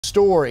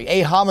Story.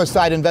 A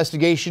homicide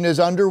investigation is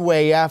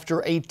underway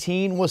after a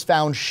teen was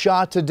found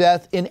shot to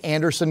death in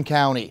Anderson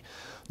County.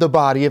 The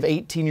body of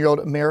 18-year-old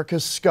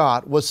America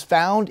Scott was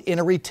found in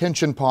a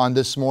retention pond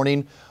this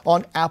morning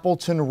on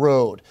Appleton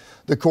Road.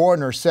 The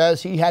coroner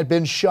says he had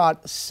been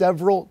shot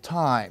several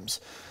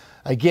times.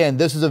 Again,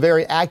 this is a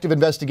very active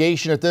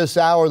investigation at this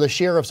hour. The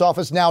sheriff's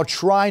office now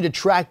trying to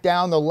track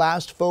down the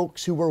last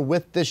folks who were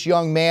with this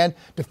young man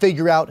to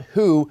figure out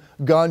who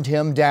gunned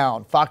him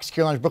down. Fox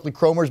Carolina's Brookley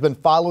Cromer has been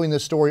following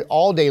this story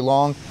all day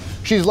long.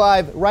 She's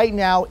live right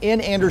now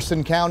in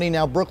Anderson County.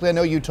 Now, Brookley, I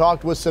know you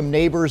talked with some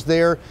neighbors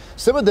there.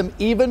 Some of them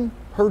even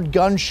heard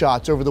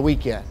gunshots over the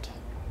weekend.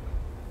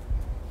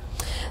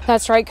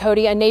 That's right,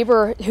 Cody. A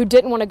neighbor who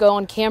didn't want to go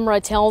on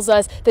camera tells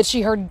us that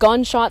she heard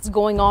gunshots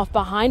going off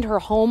behind her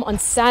home on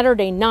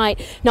Saturday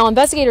night. Now,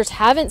 investigators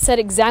haven't said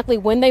exactly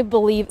when they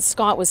believe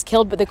Scott was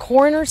killed, but the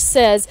coroner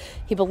says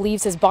he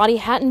believes his body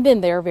hadn't been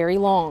there very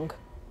long.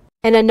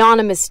 An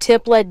anonymous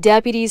tip led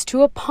deputies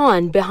to a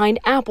pond behind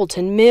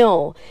Appleton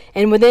Mill,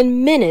 and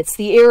within minutes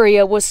the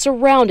area was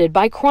surrounded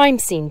by crime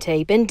scene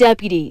tape and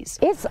deputies.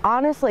 It's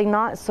honestly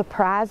not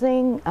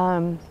surprising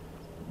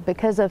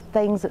because of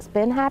things that's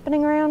been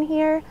happening around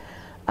here.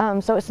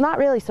 So it's not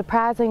really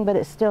surprising, but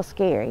it's still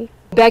scary.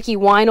 Becky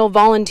Weinel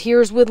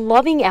volunteers with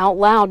Loving Out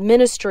Loud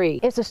Ministry.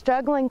 It's a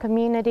struggling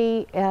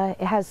community.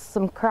 It has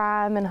some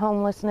crime and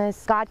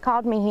homelessness. God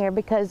called me here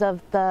because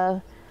of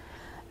the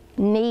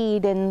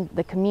need in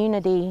the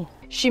community.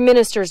 She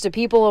ministers to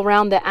people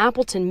around the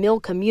Appleton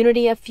Mill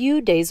community a few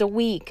days a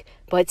week,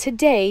 but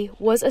today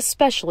was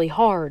especially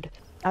hard.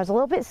 I was a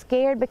little bit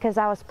scared because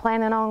I was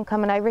planning on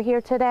coming over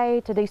here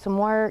today to do some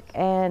work,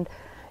 and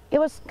it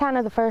was kind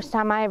of the first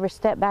time I ever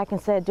stepped back and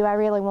said, do I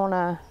really want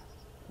to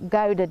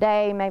go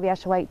today? Maybe I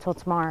should wait till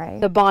tomorrow.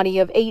 The body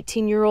of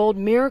 18-year-old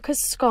America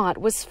Scott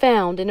was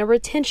found in a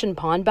retention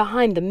pond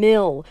behind the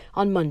mill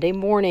on Monday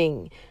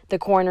morning. The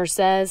coroner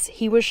says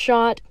he was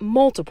shot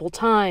multiple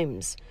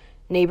times.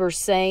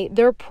 Neighbors say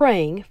they're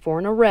praying for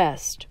an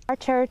arrest. Our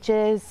church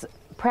is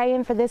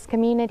praying for this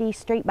community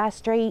street by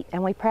street,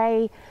 and we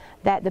pray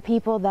that the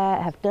people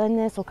that have done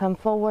this will come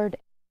forward.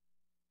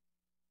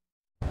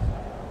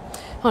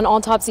 An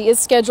autopsy is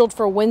scheduled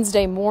for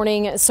Wednesday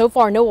morning. So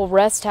far, no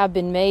arrests have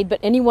been made,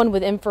 but anyone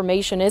with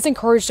information is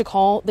encouraged to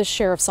call the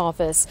sheriff's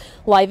office.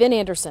 Live in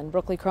Anderson,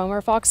 Brookley Cromer,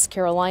 Fox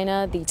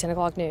Carolina, the 10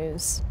 o'clock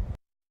news.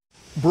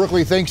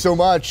 Brookley, thanks so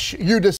much.